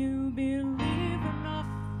you believe enough,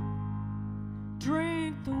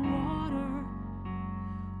 drink the water,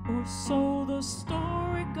 or so the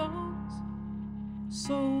story goes.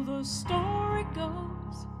 So the story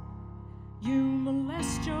goes. You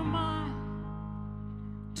molest your mind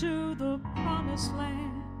to the promised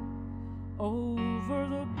land, over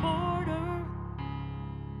the border,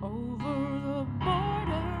 over the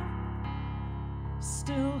border.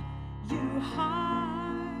 Still you hide,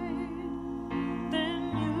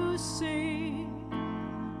 then you see.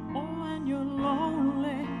 Oh, and you're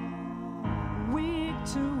lonely, week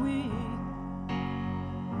to week.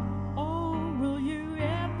 Oh, will you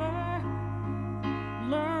ever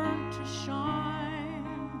learn to shine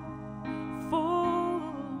for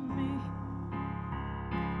me?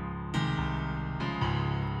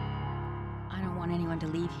 I don't want anyone to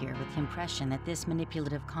leave here with the impression that this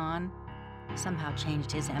manipulative con somehow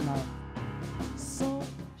changed his MO.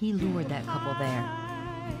 He lured that couple there.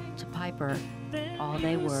 To Piper, all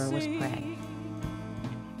they were was prey.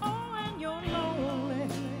 Oh, and you're lonely,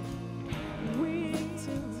 week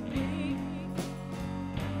to week.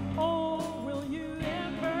 Oh, will you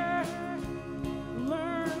ever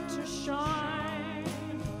learn to shine?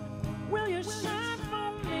 Will you shine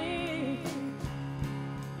for me?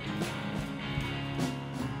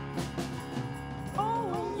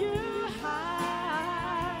 Oh, you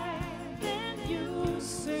hide, then you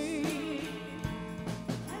see.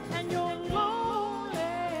 And you're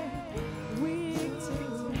lonely,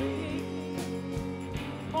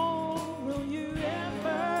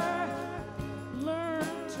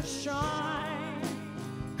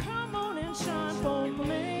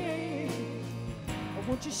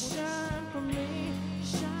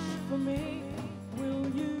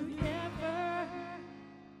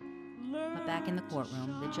 Back in the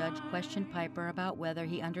courtroom, the judge questioned Piper about whether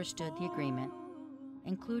he understood the agreement,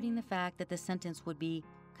 including the fact that the sentence would be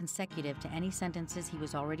consecutive to any sentences he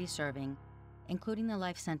was already serving, including the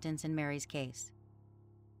life sentence in Mary's case.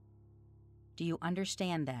 "Do you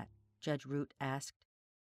understand that?" Judge Root asked.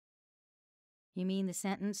 "You mean the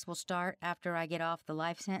sentence will start after I get off the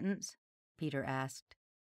life sentence?" Peter asked.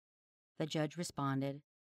 The judge responded,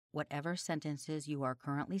 "Whatever sentences you are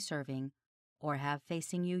currently serving or have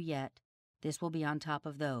facing you yet, this will be on top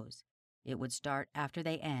of those. It would start after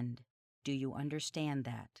they end. Do you understand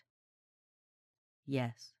that?"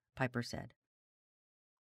 "Yes," Piper said.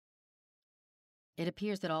 It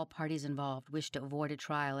appears that all parties involved wish to avoid a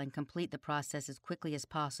trial and complete the process as quickly as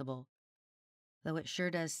possible, though it sure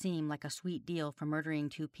does seem like a sweet deal for murdering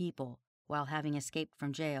 2 people while having escaped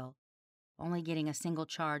from jail, only getting a single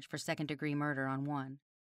charge for second-degree murder on one.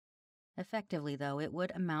 Effectively, though, it would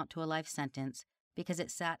amount to a life sentence because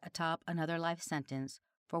it sat atop another life sentence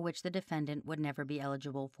for which the defendant would never be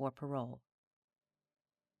eligible for parole.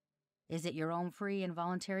 "Is it your own free and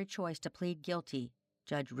voluntary choice to plead guilty?"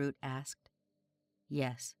 Judge Root asked.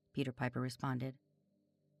 "Yes," Peter Piper responded.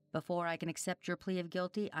 "Before I can accept your plea of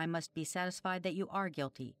guilty, I must be satisfied that you are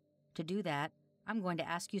guilty. To do that, I'm going to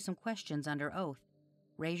ask you some questions under oath.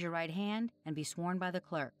 Raise your right hand and be sworn by the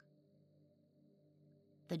clerk."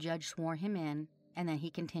 The judge swore him in, and then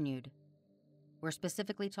he continued. "We're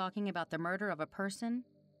specifically talking about the murder of a person,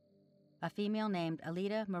 a female named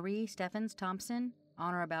Alida Marie Stephens Thompson,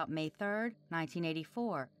 on or about May 3rd,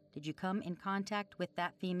 1984. Did you come in contact with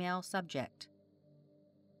that female subject?"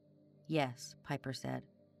 "Yes," Piper said.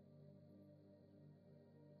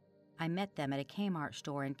 "I met them at a Kmart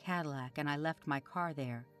store in Cadillac, and I left my car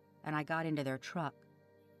there, and I got into their truck,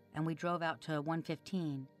 and we drove out to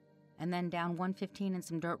 115, and then down 115 in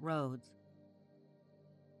some dirt roads.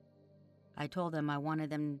 I told them I wanted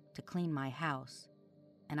them to clean my house,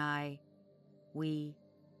 and we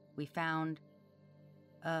found,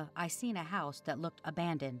 I seen a house that looked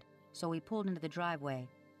abandoned, so we pulled into the driveway,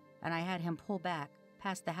 and I had him pull back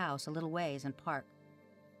past the house a little ways and park.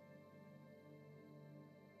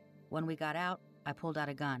 When we got out, I pulled out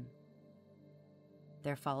a gun."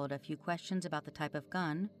 There followed a few questions about the type of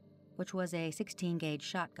gun, which was a 16-gauge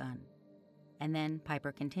shotgun, and then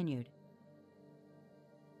Piper continued.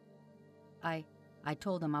 I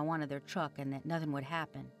told them I wanted their truck and that nothing would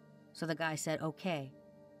happen, so the guy said okay,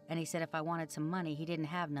 and he said if I wanted some money, he didn't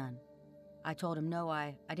have none. I told him no,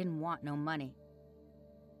 I didn't want no money.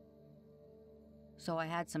 So I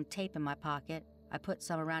had some tape in my pocket. I put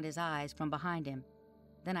some around his eyes from behind him.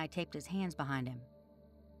 Then I taped his hands behind him."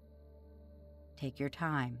 "Take your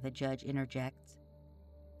time," the judge interjects,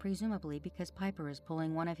 presumably because Piper is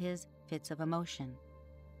pulling one of his fits of emotion.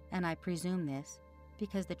 And I presume this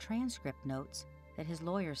because the transcript notes that his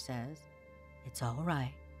lawyer says, "It's all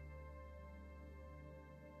right."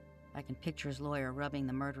 I can picture his lawyer rubbing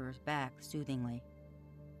the murderer's back soothingly.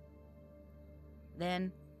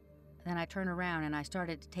 Then I turned around and I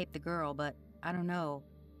started to tape the girl, but I don't know,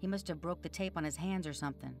 he must have broke the tape on his hands or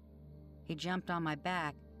something. He jumped on my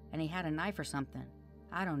back and he had a knife or something.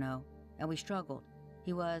 I don't know, and we struggled.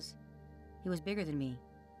 He was bigger than me.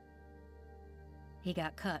 He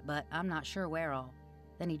got cut, but I'm not sure where all.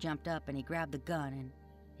 Then he jumped up and he grabbed the gun and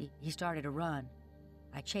he started to run.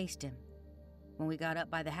 I chased him. When we got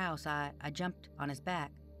up by the house, I jumped on his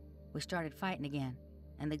back. We started fighting again,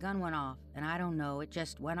 and the gun went off, and I don't know, it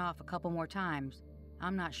just went off a couple more times.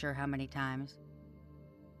 I'm not sure how many times.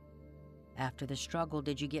 "After the struggle,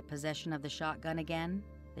 did you get possession of the shotgun again?"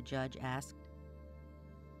 the judge asked.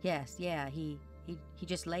 "Yes, yeah, he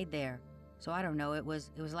just laid there, so I don't know, it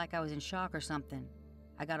was like I was in shock or something.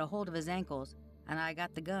 I got a hold of his ankles, and I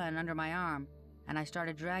got the gun under my arm, and I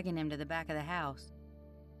started dragging him to the back of the house.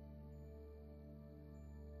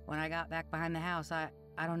 When I got back behind the house, I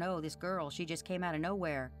don't know, this girl, she just came out of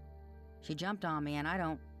nowhere. She jumped on me,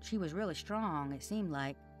 and she was really strong, it seemed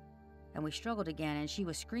like. And we struggled again, and she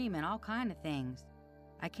was screaming all kind of things.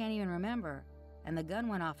 I can't even remember. And the gun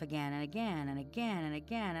went off again and again and again and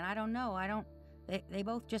again, and I don't know, they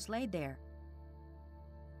both just laid there."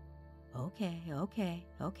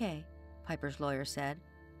 Okay, Piper's lawyer said.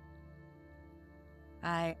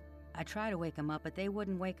 I tried to wake them up, but they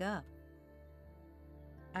wouldn't wake up.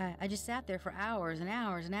 I just sat there for hours and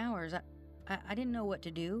hours and hours. I didn't know what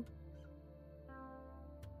to do.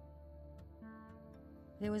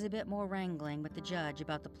 There was a bit more wrangling with the judge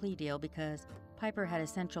about the plea deal because Piper had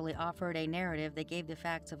essentially offered a narrative that gave the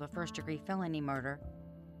facts of a first-degree felony murder,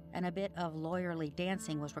 and a bit of lawyerly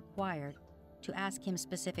dancing was required to ask him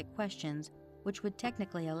specific questions which would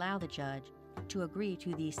technically allow the judge to agree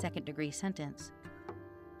to the second-degree sentence.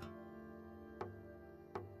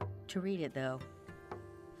 to read it, though.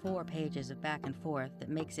 4 pages of back and forth that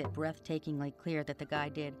makes it breathtakingly clear that the guy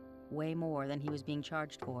did way more than he was being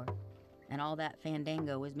charged for. And all that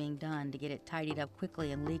fandango was being done to get it tidied up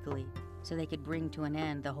quickly and legally so they could bring to an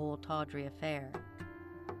end the whole tawdry affair.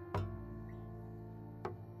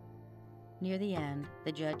 Near the end,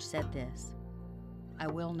 the judge said this: "I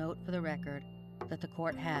will note for the record that the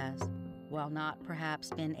court has, while not perhaps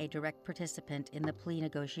been a direct participant in the plea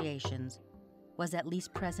negotiations, was at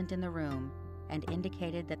least present in the room and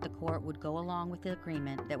indicated that the court would go along with the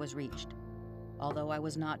agreement that was reached. Although I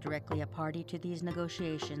was not directly a party to these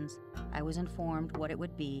negotiations, I was informed what it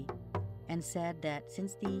would be and said that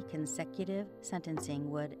since the consecutive sentencing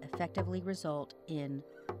would effectively result in,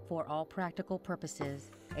 for all practical purposes,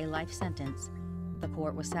 a life sentence, the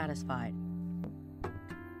court was satisfied."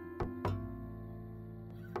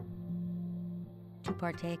 To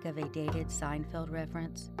partake of a dated Seinfeld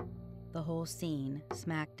reference, the whole scene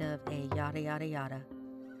smacked of a yada yada yada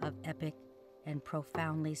of epic and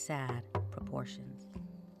profoundly sad proportions.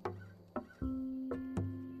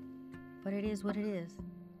 But it is what it is,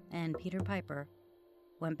 and Peter Piper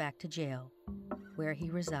went back to jail, where he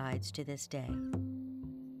resides to this day.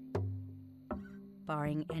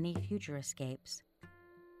 Barring any future escapes,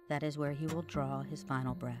 that is where he will draw his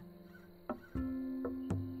final breath.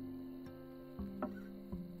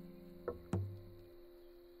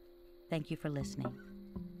 Thank you for listening.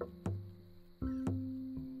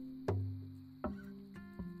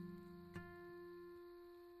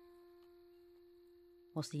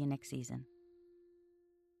 We'll see you next season.